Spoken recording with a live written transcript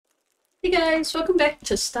Hey guys, welcome back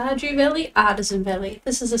to Stardew Valley, Artisan Valley.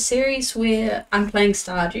 This is a series where I'm playing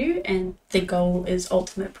Stardew and the goal is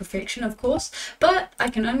ultimate perfection, of course, but I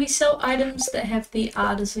can only sell items that have the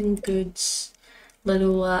Artisan Goods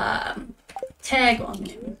little tag on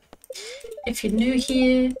them. If you're new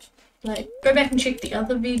here, go back and check the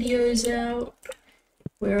other videos out.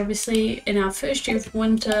 We're obviously in our first year of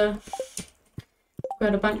winter.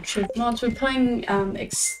 We've got a bunch of mods. We're playing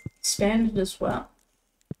expanded as well.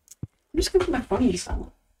 I'm just going to put my phone in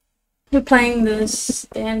silent. We're playing the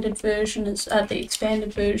standard version, the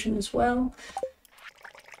expanded version as well.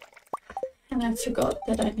 And I forgot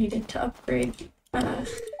that I needed to upgrade,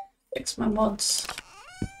 fix my mods.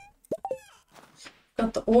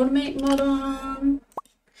 Got the automate mod on.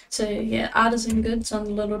 So yeah, artisan goods on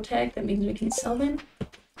the little tag, that means we can sell them.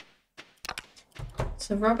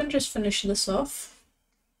 So Robin just finished this off.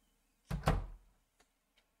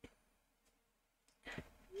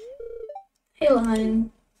 Hey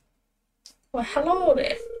Lion. Well, hello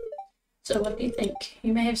there. So what do you think?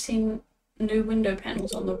 You may have seen new window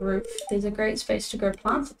panels on the roof. There's a great space to grow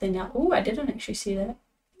plants up there now. Oh, I didn't actually see that.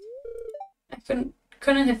 I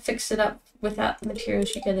couldn't have fixed it up without the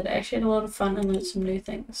materials you gathered. I actually had a lot of fun and learned some new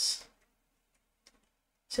things.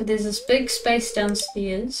 So there's this big space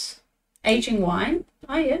downstairs. Aging wine.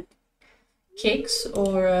 Oh yeah. Kegs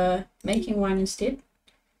or making wine instead.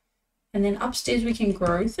 And then upstairs we can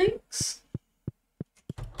grow things.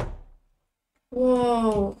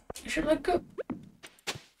 Whoa, it should look good.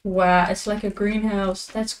 Wow, it's like a greenhouse.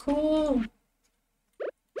 That's cool.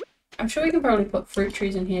 I'm sure we can probably put fruit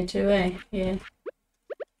trees in here too, eh? Yeah.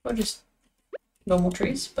 Or just normal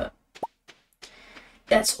trees, but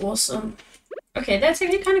that's awesome. Okay, that's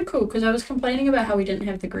actually kind of cool because I was complaining about how we didn't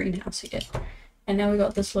have the greenhouse yet. And now we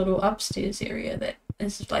got this little upstairs area that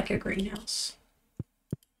is like a greenhouse.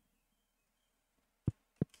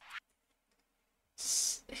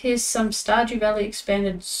 Here's some Stardew Valley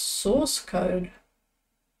expanded source code.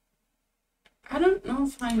 I don't know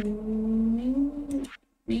if I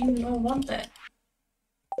need or want that.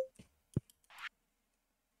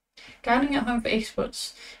 Gardening at home for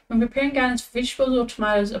exports. When preparing gardens for vegetables or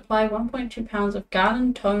tomatoes, apply 1.2 pounds of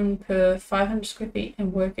garden tone per 500 square feet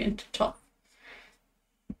and work it into top.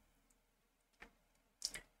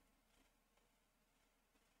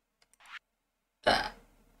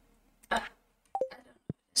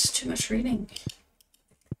 It's too much reading.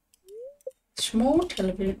 Small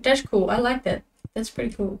television. That's cool. I like that. That's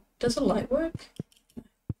pretty cool. Does the light work?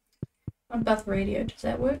 What about the radio? Does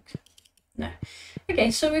that work? No. Okay,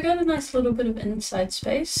 so we got a nice little bit of inside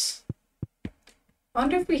space. I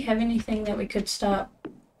wonder if we have anything that we could start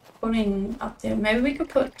putting up there. Maybe we could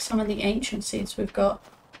put some of the ancient seeds we've got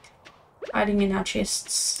hiding in our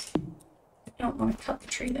chests. I don't want to cut the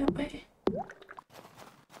tree that way.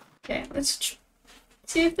 Okay, let's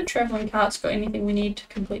see if the traveling cart's got anything we need to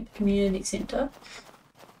complete the community center.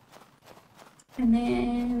 And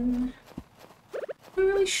then I'm not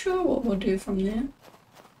really sure what we'll do from there.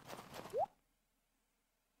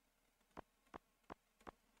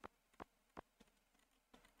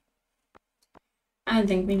 I don't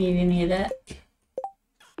think we need any of that.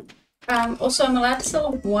 Also, I'm allowed to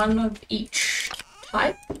sell one of each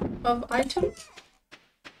type of item,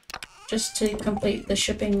 just to complete the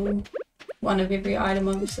shipping one of every item,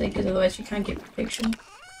 obviously, because otherwise you can't get protection.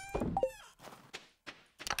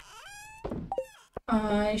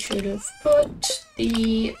 I should have put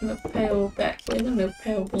the milk pail back where the milk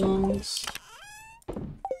pail belongs.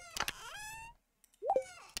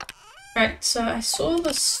 Right, so I saw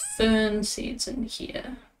the fern seeds in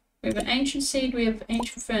here. We have an ancient seed, we have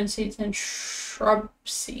ancient fern seeds, and shrub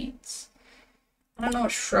seeds. I don't know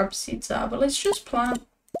what shrub seeds are, but let's just plant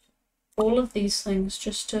all of these things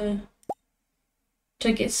just to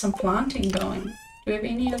get some planting going. Do we have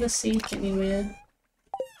any other seeds anywhere?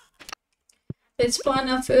 Let's plant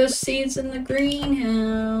our first seeds in the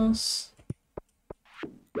greenhouse.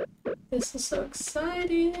 This is so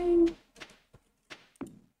exciting.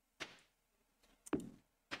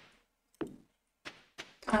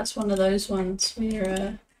 That's one of those ones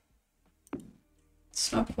where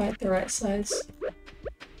it's not quite the right size.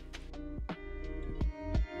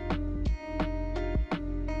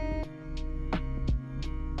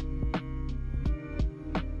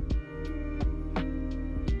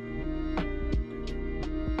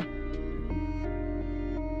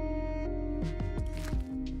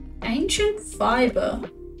 Ancient fiber.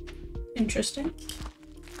 Interesting.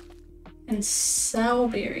 And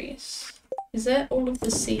salberries. Is that all of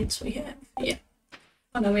the seeds we have? Yeah.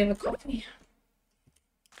 Oh no, we have a coffee.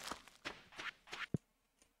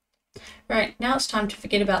 Right, now it's time to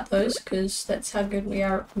forget about those because that's how good we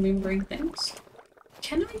are at remembering things.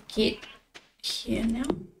 Can I get here now?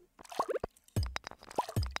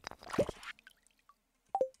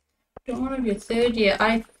 Dawn of your third year.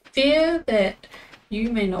 I fear that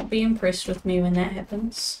you may not be impressed with me when that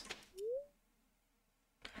happens.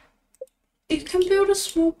 You can build a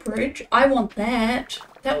small bridge. I want that.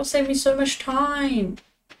 That will save me so much time.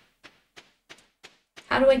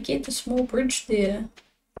 How do I get the small bridge there?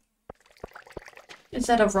 Is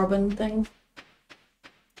that a robin thing?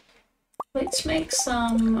 Let's make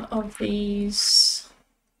some of these.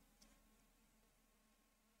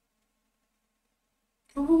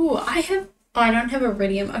 Oh, I don't have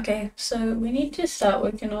iridium. Okay, so we need to start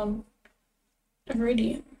working on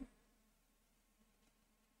iridium.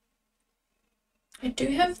 I do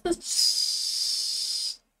have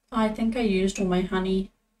this. I think I used all my honey.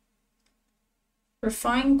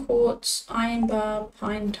 Refined quartz, iron bar,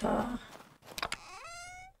 pine tar.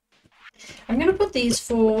 I'm gonna put these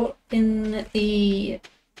four in the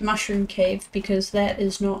mushroom cave because that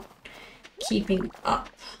is not keeping up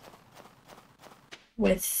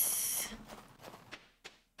with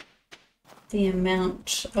the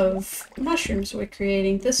amount of mushrooms we're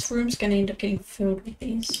creating. This room's gonna end up getting filled with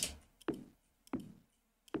these.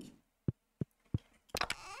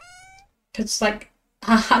 It's like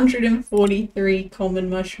 143 common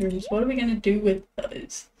mushrooms. What are we gonna do with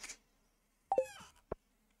those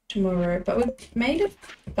tomorrow? But we've made a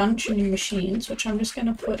bunch of new machines, which I'm just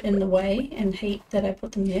gonna put in the way and hate that I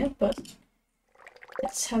put them there, but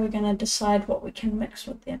that's how we're gonna decide what we can mix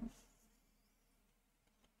with them.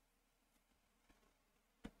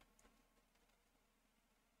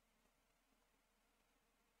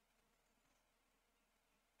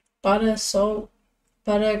 Butter, salt,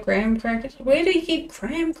 butter, graham crackers. Where do you get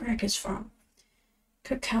graham crackers from?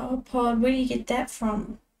 Cacao pod, where do you get that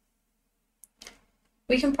from?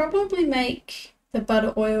 We can probably make the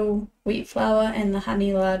butter oil wheat flour and the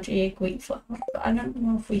honey large egg wheat flour, but I don't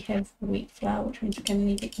know if we have wheat flour, which means we're going to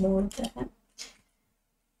need to get more of that.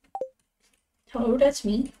 Hello, that's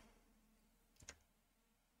me.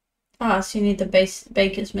 Ah, so you need the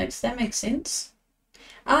baker's mix. That makes sense.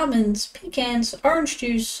 Almonds, pecans, orange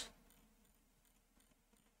juice.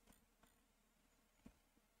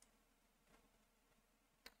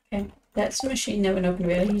 Okay, that's a machine that we're not going to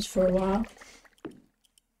be able to use for a while.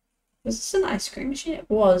 Was this an ice cream machine? It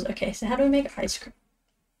was. Okay, so how do we make ice cream?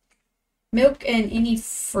 Milk and any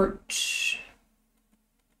fruit.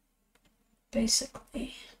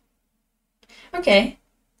 Basically. Okay.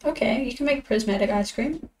 Okay, you can make prismatic ice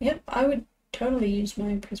cream. Yep, I would totally use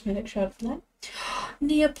my prismatic shard for that.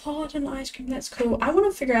 Neapolitan ice cream, that's cool. I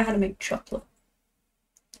want to figure out how to make chocolate.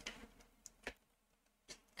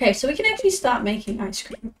 Okay, so we can actually start making ice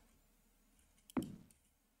cream.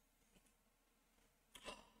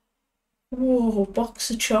 Whoa, box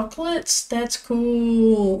of chocolates? That's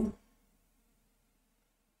cool.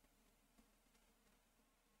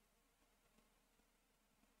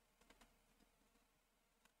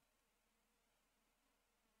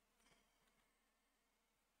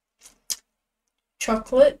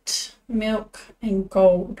 Chocolate, milk, and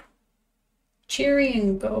gold. Cherry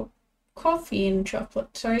and gold. Coffee and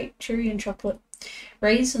chocolate. Sorry, cherry and chocolate.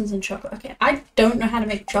 Raisins and chocolate. Okay, I don't know how to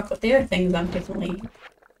make chocolate. There are things I'm definitely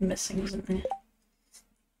missing, isn't there?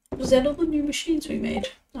 Was that all the new machines we made?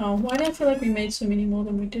 Oh, why do I feel like we made so many more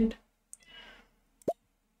than we did?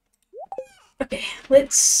 Okay,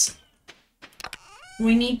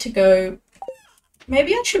 we need to go.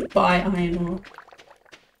 Maybe I should buy iron ore.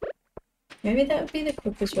 Maybe that would be the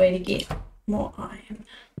quickest way to get more iron.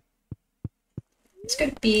 Let's go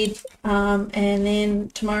to bed. And then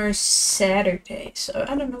tomorrow's Saturday, so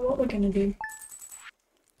I don't know what we're gonna do.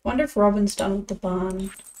 Wonder if Robin's done with the barn.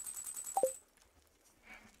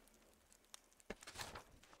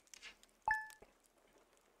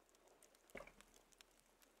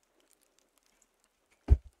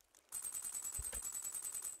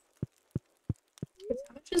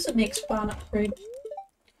 How much is the next barn upgrade?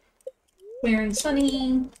 Wearing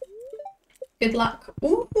sunny. Good luck.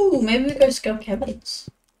 Ooh, maybe we go scale cabins.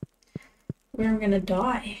 Where I'm gonna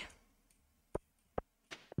die.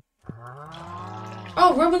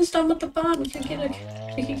 Oh, Robin's done with the barn. We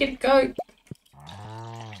can get a goat.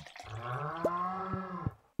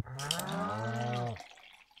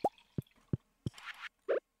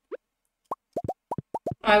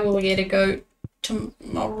 I will get a goat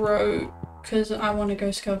tomorrow because I want to go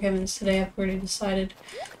scale cabins today. I've already decided.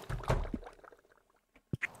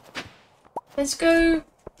 Let's go.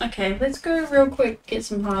 Okay, let's go real quick, get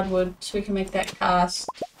some hardwood so we can make that cast.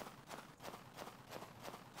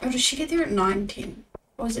 Oh, did she get there at 9:10?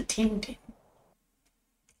 Or was it 10:10?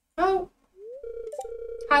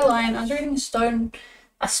 Hi Lion, I was reading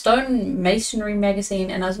a stone masonry magazine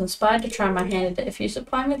and I was inspired to try my hand at it. If you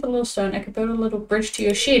supply me with a little stone, I could build a little bridge to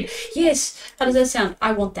your shed. Yes! How does that sound?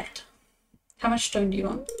 I want that. How much stone do you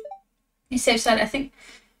want? You safe side, I think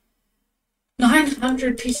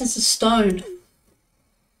 900 pieces of stone.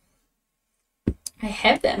 I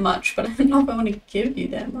have that much, but I don't know if I want to give you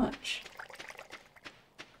that much.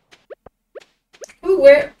 Ooh,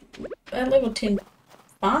 we're at level 10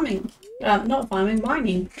 farming. Not farming,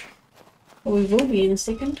 mining. Well, we will be in a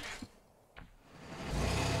second.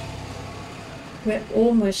 We're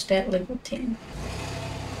almost at level 10.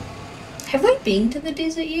 Have we been to the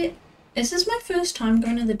desert yet? Is this my first time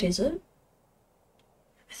going to the desert?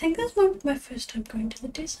 I think that's my first time going to the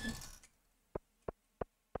desert.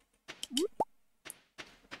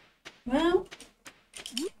 Well,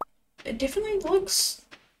 it definitely looks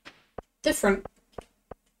different.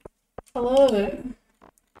 Hello.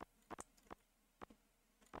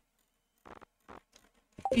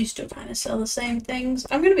 You still kind of sell the same things.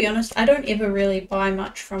 I'm going to be honest, I don't ever really buy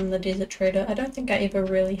much from the desert trader. I don't think I ever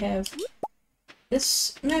really have.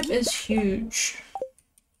 This map is huge.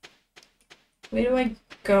 Where do I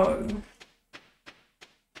go?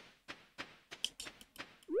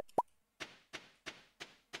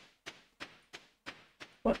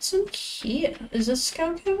 What's in here? Is this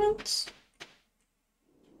Skull Caverns?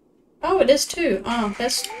 Oh, it is too. Oh,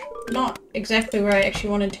 that's not exactly where I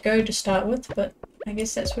actually wanted to go to start with, but I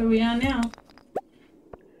guess that's where we are now.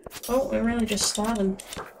 Oh, we're really just starting.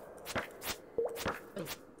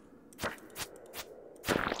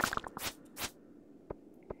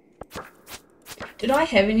 Did I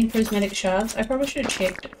have any prismatic shards? I probably should have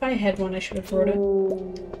checked. If I had one, I should have brought it.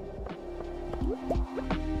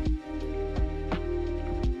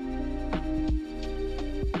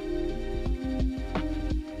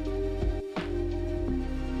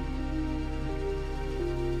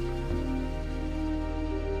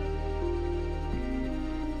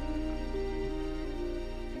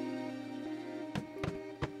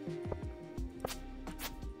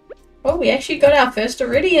 Oh, we actually got our first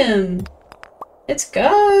iridium! Let's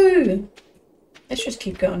go! Let's just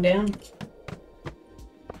keep going down.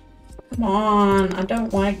 Come on, I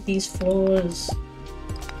don't like these floors.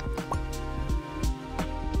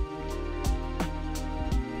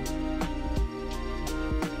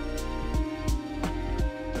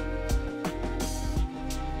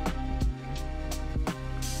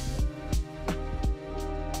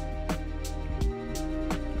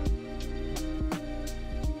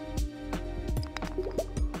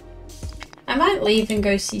 I might leave and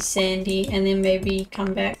go see Sandy and then maybe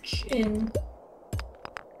come back in.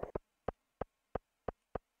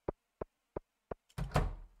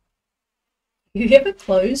 You ever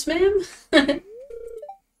close, ma'am?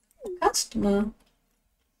 Customer.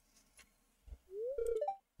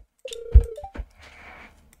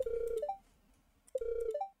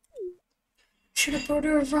 Should have brought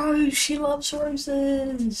her a rose. She loves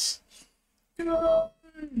roses. No.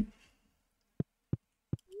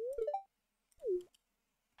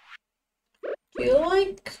 Do you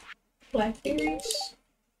like blackberries?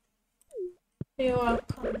 You're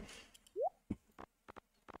welcome.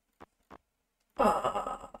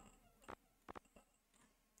 A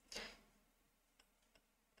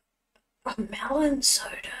melon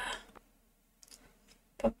soda.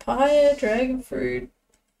 Papaya, dragon fruit,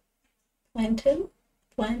 plantain,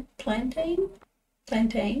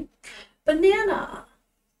 banana.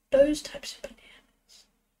 Those types of bananas.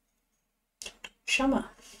 Shummer.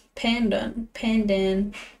 Pandan,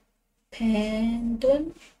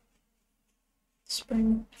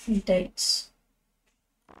 spring dates.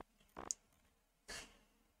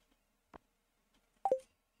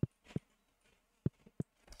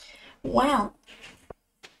 Wow,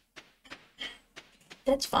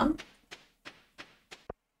 that's fun.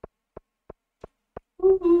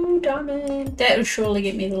 Ooh, diamond. That will surely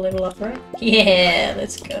get me the level up, right? Yeah,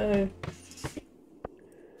 let's go.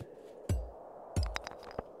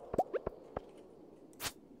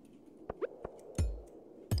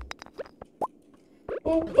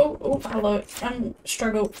 Oh, hello. I'm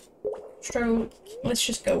struggle. Let's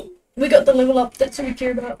just go. We got the level up. That's what we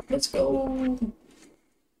care about. Let's go.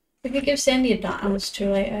 We could give Sandy a dime. Oh, it's too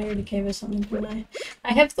late. I already gave her something, didn't I?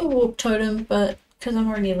 I have the warp totem, but because I'm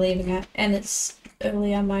already leaving it and it's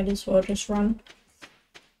early, I might as well just run.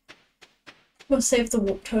 We'll save the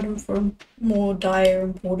warp totem for a more dire,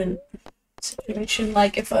 important situation,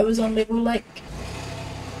 like if I was on level like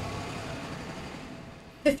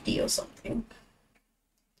 50 or something.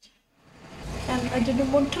 And I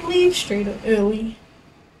didn't want to leave straight early.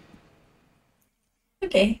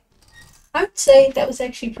 Okay. I would say that was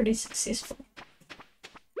actually pretty successful.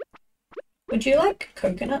 Would you like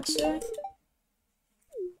coconut, sir?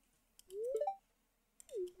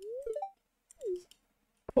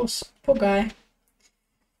 Poor guy.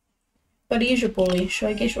 But he is your bully, so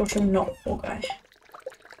I guess also not poor guy.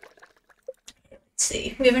 Let's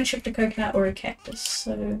see. We haven't shipped a coconut or a cactus,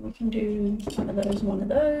 so we can do one of those and one of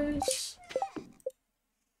those.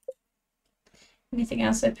 Anything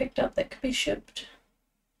else I picked up that could be shipped?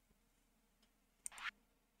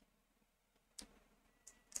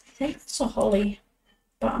 I think it's a holly,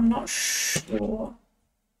 but I'm not sure.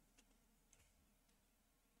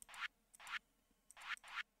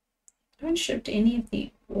 I haven't shipped any of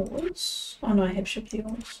the ores. Oh no, I have shipped the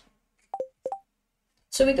ores.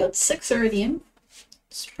 So we got 6 iridium.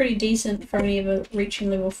 It's pretty decent for only ever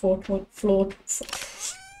reaching level 4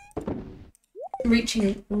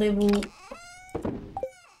 reaching level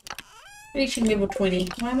 20.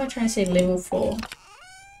 Why am I trying to say level 4?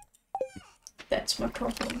 That's my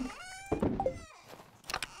problem.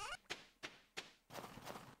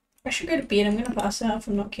 I should go to bed. I'm gonna pass out if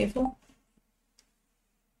I'm not careful.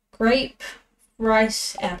 Grape,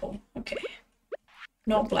 rice, apple. Okay.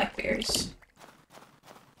 Not blackberries.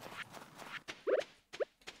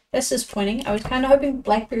 That's disappointing. I was kind of hoping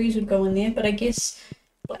blackberries would go in there, but I guess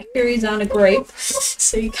blackberries aren't a grape,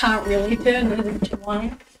 so you can't really turn it into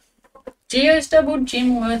wine. Geodes doubled,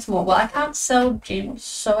 gem worth more. Well, I can't sell gems,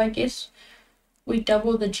 so I guess we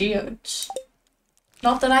double the geodes.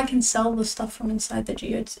 Not that I can sell the stuff from inside the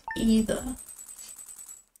geodes either.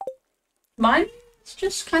 Mine is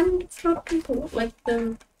just kind of not important. Like,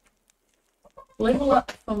 the level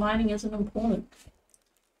up for mining isn't important.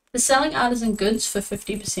 The selling artisan goods for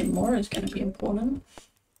 50% more is going to be important.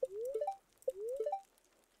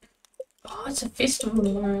 Oh, it's a festival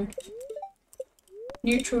tomorrow.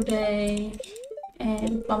 Neutral day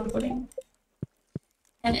and plum pudding.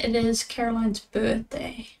 And it is Caroline's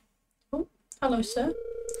birthday. Oh, hello, sir.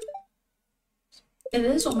 It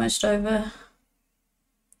is almost over.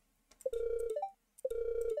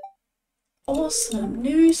 Awesome,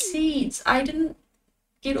 new seeds. I didn't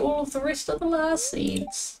get all of the rest of the last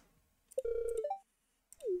seeds.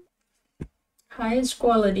 Highest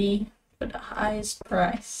quality, but highest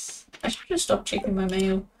price. I should just stop checking my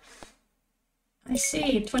mail. I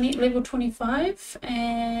see, level 25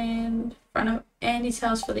 and front of Andy's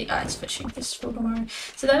house for the ice fishing festival tomorrow.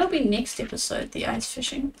 So that'll be next episode, the ice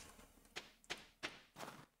fishing.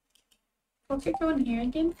 What could go in here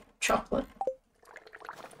again? Chocolate.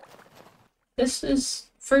 This is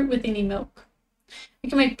fruit with any milk. We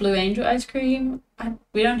can make blue angel ice cream.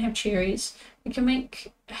 We don't have cherries. We can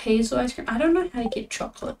make hazel ice cream. I don't know how to get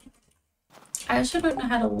chocolate. I also don't know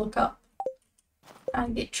how to look up how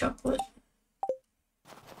to get chocolate.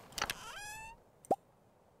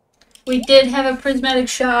 We did have a prismatic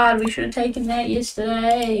shard. We should have taken that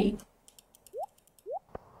yesterday.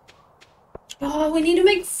 Oh, we need to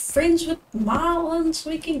make friends with Marlin so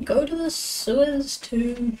we can go to the sewers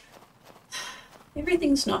too.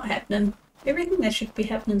 Everything's not happening. Everything that should be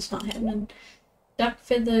happening is not happening. Duck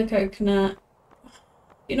feather, coconut.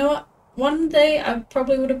 You know what? One day I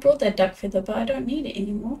probably would have brought that duck feather, but I don't need it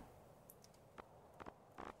anymore.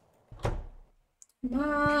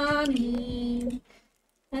 Money.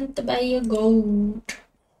 And to buy a gold.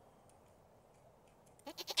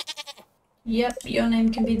 Yep, your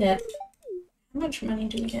name can be that. How much money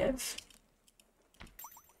do we have?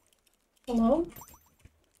 Hello?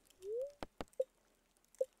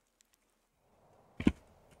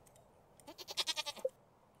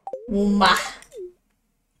 Wuma.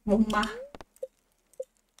 Wuma.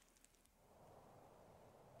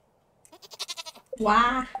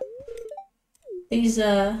 Wah. These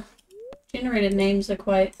generated names are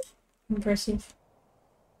quite impressive.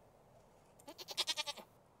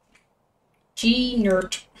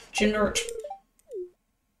 G-nert. G-nert.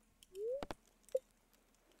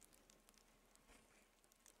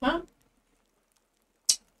 Well.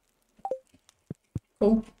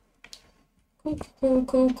 Cool.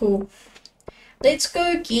 Cool. Let's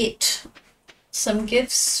go get some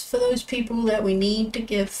gifts for those people that we need to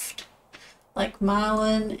gift. Like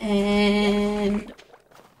Marlin and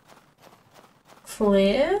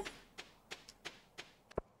Claire.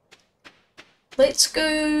 Let's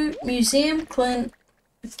go Museum, Clint,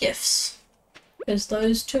 gifts. Because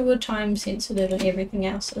those two are time sensitive and everything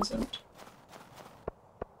else isn't.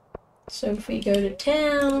 So if we go to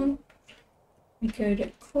town, we go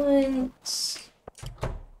to Clint's,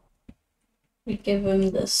 we give him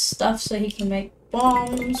the stuff so he can make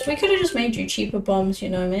bombs. We could have just made you cheaper bombs, you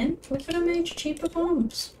know, man. We could have made you cheaper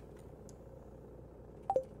bombs.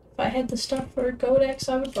 If I had the stuff for a gold axe,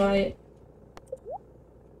 I would buy it.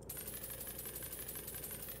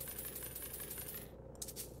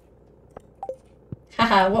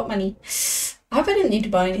 Haha, what money? I hope I didn't need to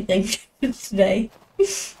buy anything today.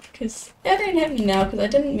 Because I don't have any now, because I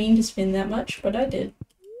didn't mean to spend that much, but I did.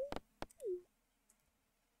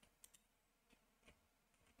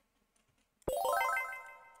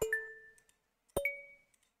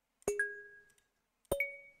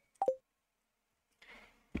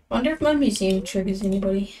 Wonder if my museum triggers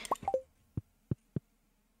anybody.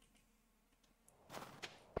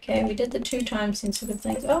 Okay, we did the 2 time sensitive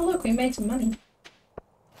things. Oh look, we made some money.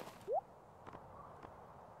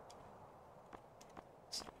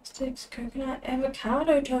 Sticks, coconut,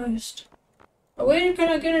 avocado toast. Where can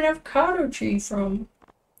I get an avocado tree from?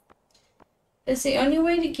 It's the only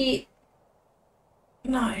way to get...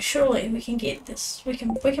 No, surely we can get this. We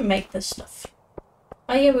can make this stuff.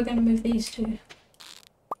 Oh yeah, we're gonna move these too.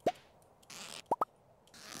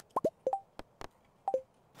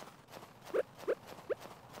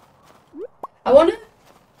 I want to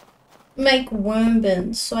make worm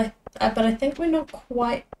bins, so but I think we're not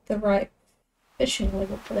quite the right fishing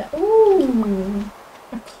level for that. Ooh,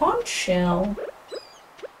 a conch shell.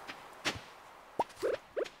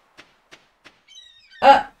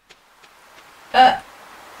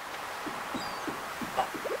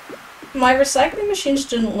 My recycling machines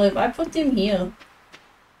didn't live. I put them here.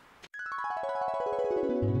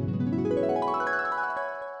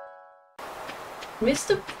 Where's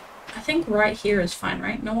the... I think right here is fine,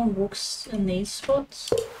 right? No one walks in these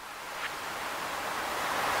spots.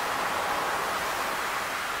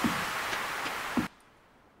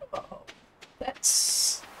 Oh,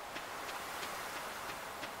 that's...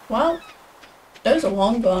 Well, those are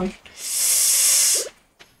long gone.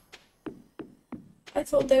 I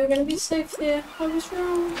thought they were going to be safe there. I was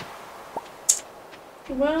wrong.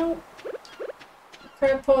 Well,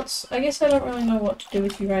 crab pots. I guess I don't really know what to do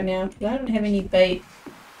with you right now, because I don't have any bait.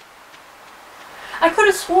 I could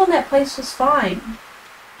have sworn that place was fine.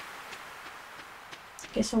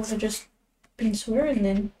 Guess I would have just been swearing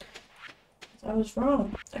then. I was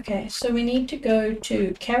wrong. Okay, so we need to go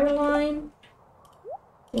to Caroline,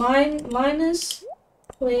 Linus,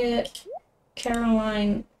 Claire,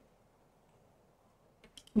 Caroline,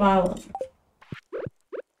 Marlon.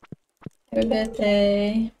 Happy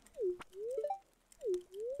birthday.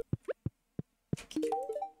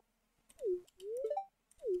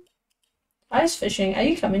 Ice fishing. Are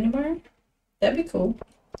you coming tomorrow? That'd be cool.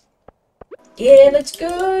 Yeah, let's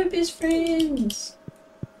go, best friends.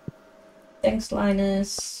 Thanks,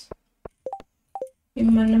 Linus.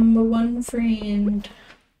 You're my #1 friend.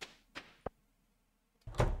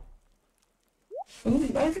 Ooh,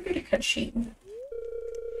 why have I got a cutscene?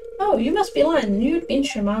 Oh, you must be lying. The new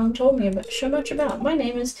adventure Marlon told me about so much about. My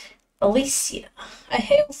name is Alicia. I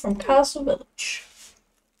hail from Castle Village.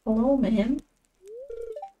 Hello, ma'am.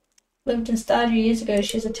 Lived in Stardew years ago.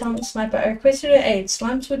 She's a talented sniper. I requested her aid.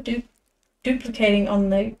 Slimes were duplicating on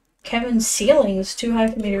the cavern ceilings. Too high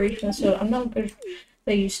for me to reach my sword. I'm not good as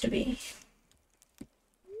they used to be.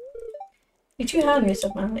 You're too hard on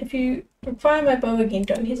yourself, man. If you require my bow again,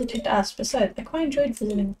 don't hesitate to ask. Besides, I quite enjoyed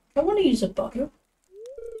visiting. I want to use a bow.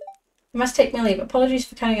 I must take my leave. Apologies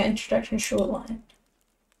for cutting our introduction short line.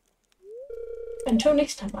 Until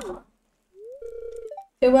next time, Marlon.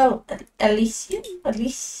 Farewell, Alicia?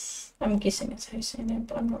 Alice? I'm guessing that's how you say that,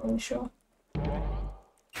 but I'm not really sure.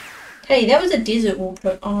 Hey, that was a desert walk.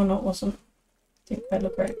 Oh, no, it wasn't. Didn't quite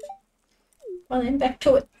look right. Well then, back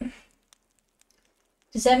to it.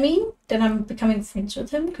 Does that mean that I'm becoming friends with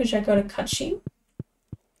him because I got a cutscene?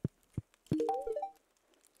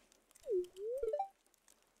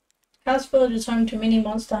 House Village is home to many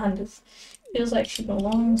monster hunters. Feels like she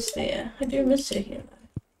belongs there. I do miss her here though.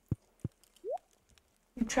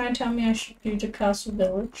 You try and tell me I should go to Castle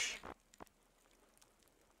Village.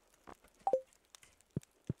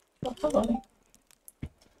 Oh, hello.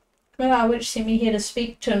 Well, Witch sent me here to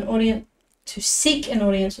speak to an audience, to seek an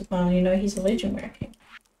audience with Marlon. You know, he's a legend king.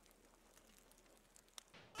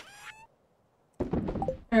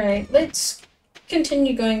 Alright, let's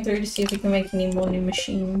continue going through to see if we can make any more new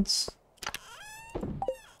machines.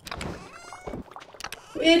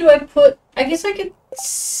 Where do I put... I guess I could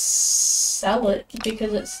sell it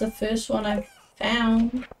because it's the first one I've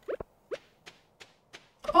found.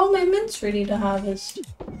 Oh, my mint's ready to harvest.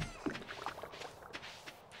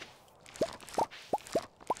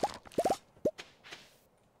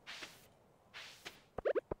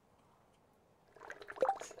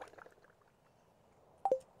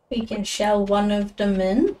 We can shell one of the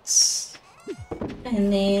mints,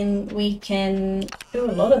 and then we can do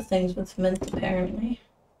a lot of things with mint apparently.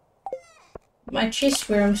 My chest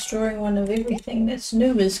where I'm storing one of everything that's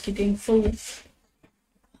new is getting full.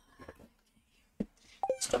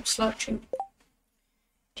 Stop slouching.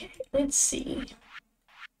 let's see.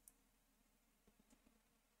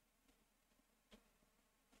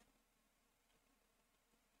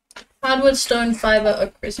 Hardwood, stone, fiber,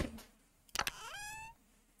 oak resin.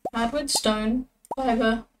 Hardwood, stone,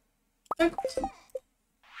 fiber, oak resin.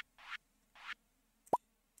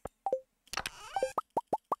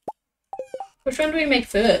 Which one do we make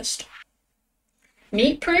first?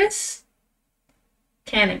 Meat press?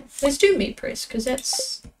 Canning. Let's do meat press, because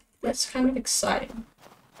that's kind of exciting.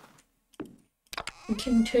 We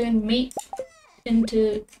can turn meat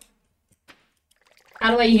into...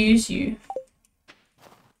 How do I use you?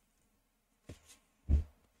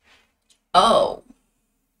 Oh.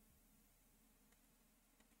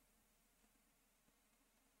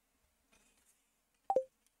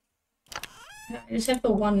 I just have the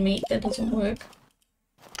one meat that doesn't work.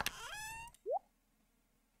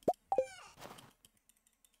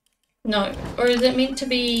 No. Or is it meant to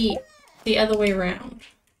be the other way around?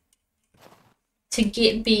 To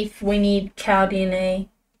get beef, we need cow DNA.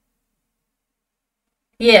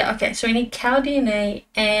 Yeah, okay, so we need cow DNA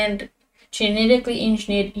and genetically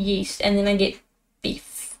engineered yeast, and then I get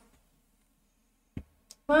beef.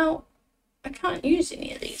 Well, I can't use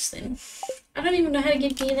any of these then. I don't even know how to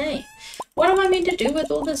get DNA. What am I meant to do with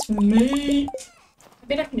all this meat? I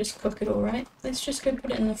bet I can just cook it all, right? Let's just go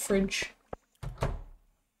put it in the fridge.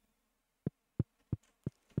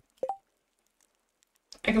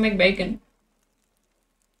 I can make bacon.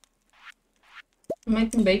 I'm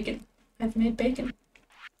making bacon. I've made bacon.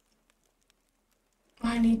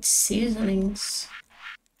 I need seasonings.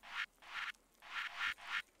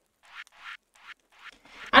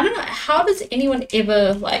 I don't know, how does anyone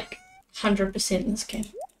ever, like, 100% in this game?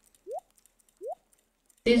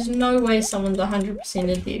 There's no way someone's 100%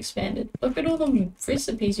 in the expanded. Look at all the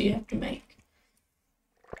recipes you have to make.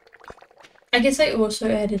 I guess I also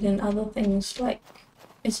added in other things, like,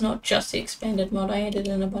 it's not just the expanded mod, I added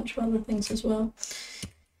in a bunch of other things as well.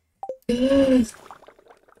 Ugh.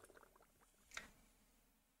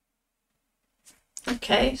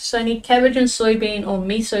 Okay, so I need cabbage and soybean, or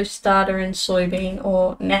miso starter and soybean,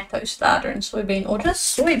 or natto starter and soybean, or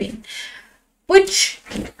just soybean. Which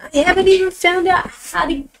I haven't even found out how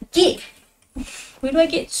to get. Where do I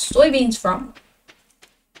get soybeans from?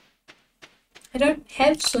 I don't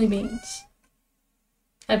have soybeans.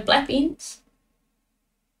 I have black beans,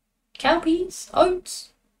 cowpeas,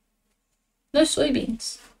 oats. No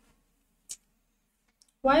soybeans.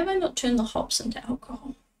 Why have I not turned the hops into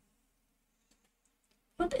alcohol?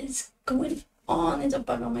 What is going on? There's a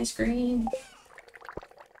bug on my screen.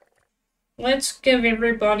 Let's give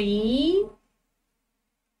everybody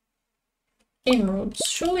emeralds.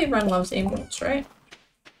 Surely everyone loves emeralds, right?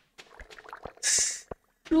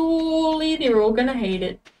 Surely they're all gonna hate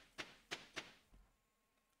it.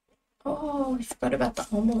 Oh, we forgot about the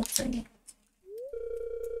omelette thing.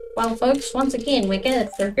 Well, folks, once again, we're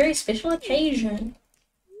gathered for a very special occasion.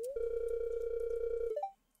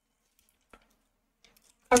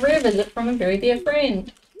 A rare visit from a very dear friend.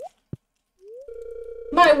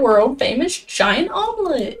 My world-famous giant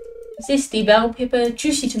omelette. Zesty bell pepper,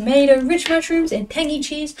 juicy tomato, rich mushrooms, and tangy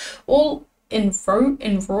cheese, all enrobed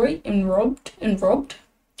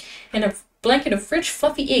in a blanket of rich,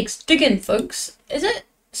 fluffy eggs. Dig in, folks. Is it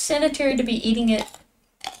sanitary to be eating it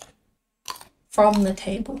from the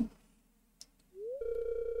table?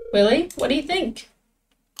 Willie, what do you think?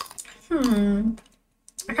 I can't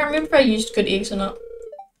remember if I used good eggs or not.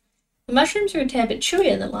 The mushrooms are a tad bit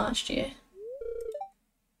chewier than last year.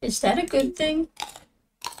 Is that a good thing?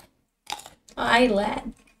 Aye,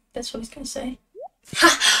 lad. That's what he's gonna say.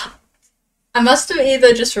 Ha! I must have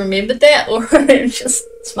either just remembered that or I'm just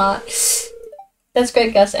smart. That's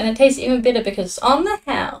great, Gus, and it tastes even better because it's on the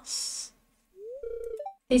house.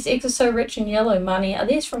 These eggs are so rich and yellow, Marnie. Are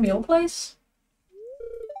these from your place?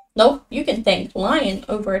 Nope, you can thank Lion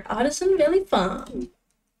over at Artisan Valley Farm.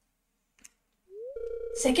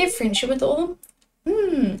 Does that get friendship with all?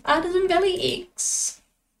 Artisan Valley eggs.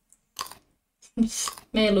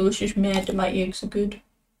 Man, Louis is mad that my eggs are good.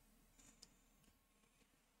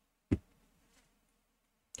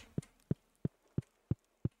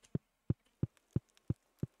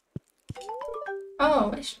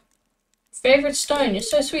 Oh, my favorite stone. You're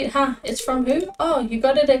so sweet, huh? It's from who? Oh, you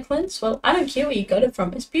got it at Clint's? Well, I don't care where you got it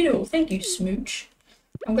from. It's beautiful. Thank you, Smooch.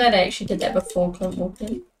 I'm glad I actually did that before Clint walked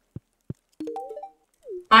in.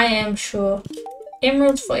 I am sure.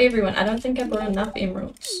 Emeralds for everyone. I don't think I brought enough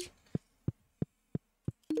emeralds.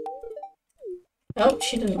 Oh,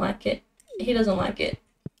 she didn't like it. He doesn't like it.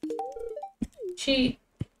 She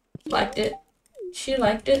liked it. She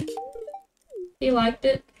liked it. He liked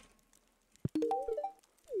it.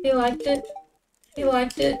 He liked it. He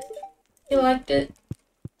liked it. You liked it?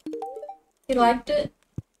 You liked it?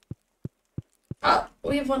 Oh,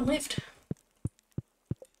 we have one left.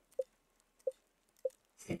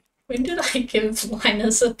 When did I give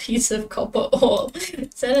Linus a piece of copper ore?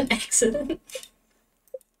 Is that an accident?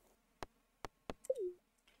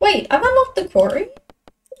 Wait, I've unlocked the quarry?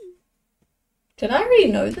 Did I already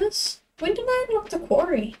know this? When did I unlock the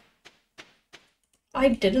quarry? I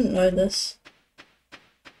didn't know this.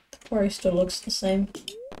 The quarry still looks the same.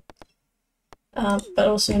 But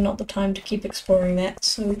also not the time to keep exploring that,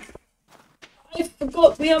 so... I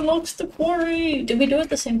forgot we unlocked the quarry! Did we do it at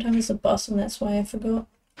the same time as the bus and that's why I forgot?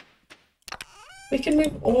 We can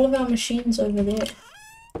move all of our machines over there.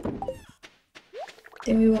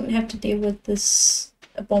 Then we won't have to deal with this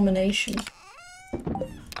abomination.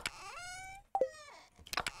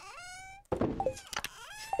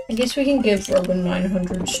 I guess we can give Robin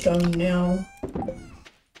 900 stone now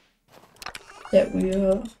that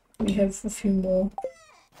we have a few more.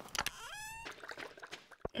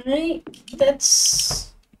 Alright,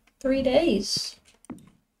 that's 3 days.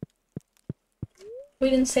 We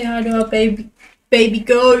didn't say hi to our baby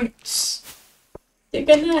goats. They're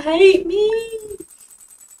gonna hate me.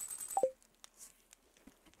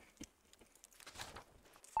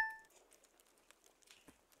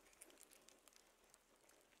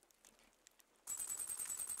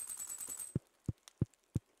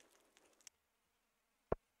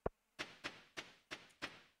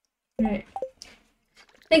 Alright.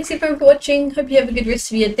 Thanks everyone for watching. Hope you have a good rest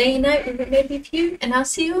of your day, night, whatever it may be for you, and I'll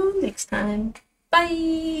see you all next time.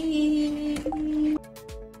 Bye!